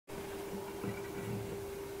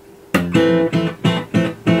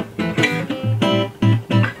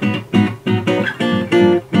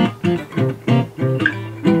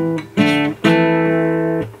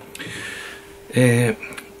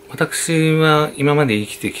私は今まで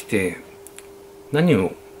生きてきて何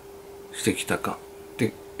をしてきたかっ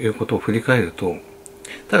ていうことを振り返ると、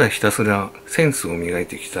ただひたすらセンスを磨い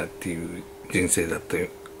てきたっていう人生だったよ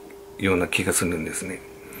うな気がするんですね。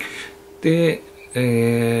で、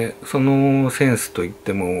そのセンスといっ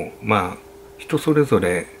ても、まあ人それぞ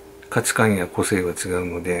れ価値観や個性は違う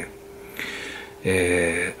ので、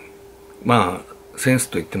まあセンス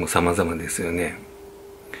といっても様々ですよね。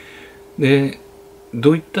で、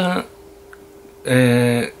どういった、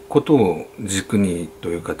ことを軸にと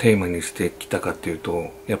いうかテーマにしてきたかっていう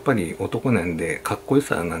と、やっぱり男なんでかっこよ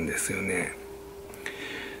さなんですよね。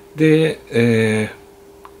で、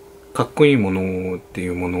かっこいいものってい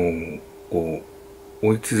うものをこう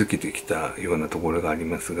追い続けてきたようなところがあり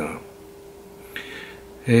ますが、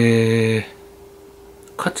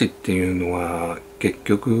価値っていうのは結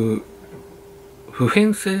局普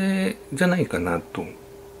遍性じゃないかなと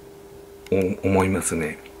思います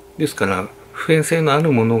ね。ですから普遍性のあ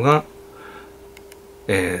るものが、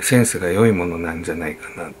センスが良いものなんじゃない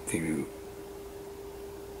かなっていう、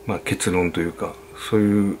まあ結論というか、そう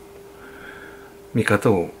いう見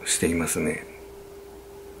方をしていますね。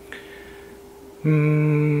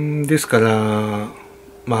ですから、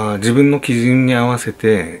まあ自分の基準に合わせ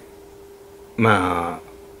て、まあ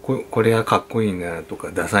これはかっこいいなと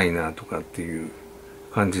かダサいなとかっていう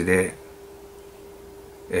感じで、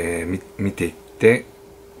見ていって、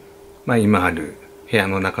まあ今ある部屋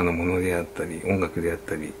の中のものであったり、音楽であっ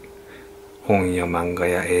たり、本や漫画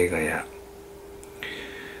や映画や、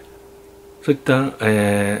そういった、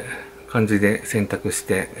感じで選択し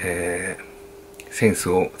て、センス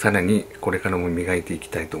をさらにこれからも磨いていき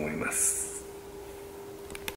たいと思います。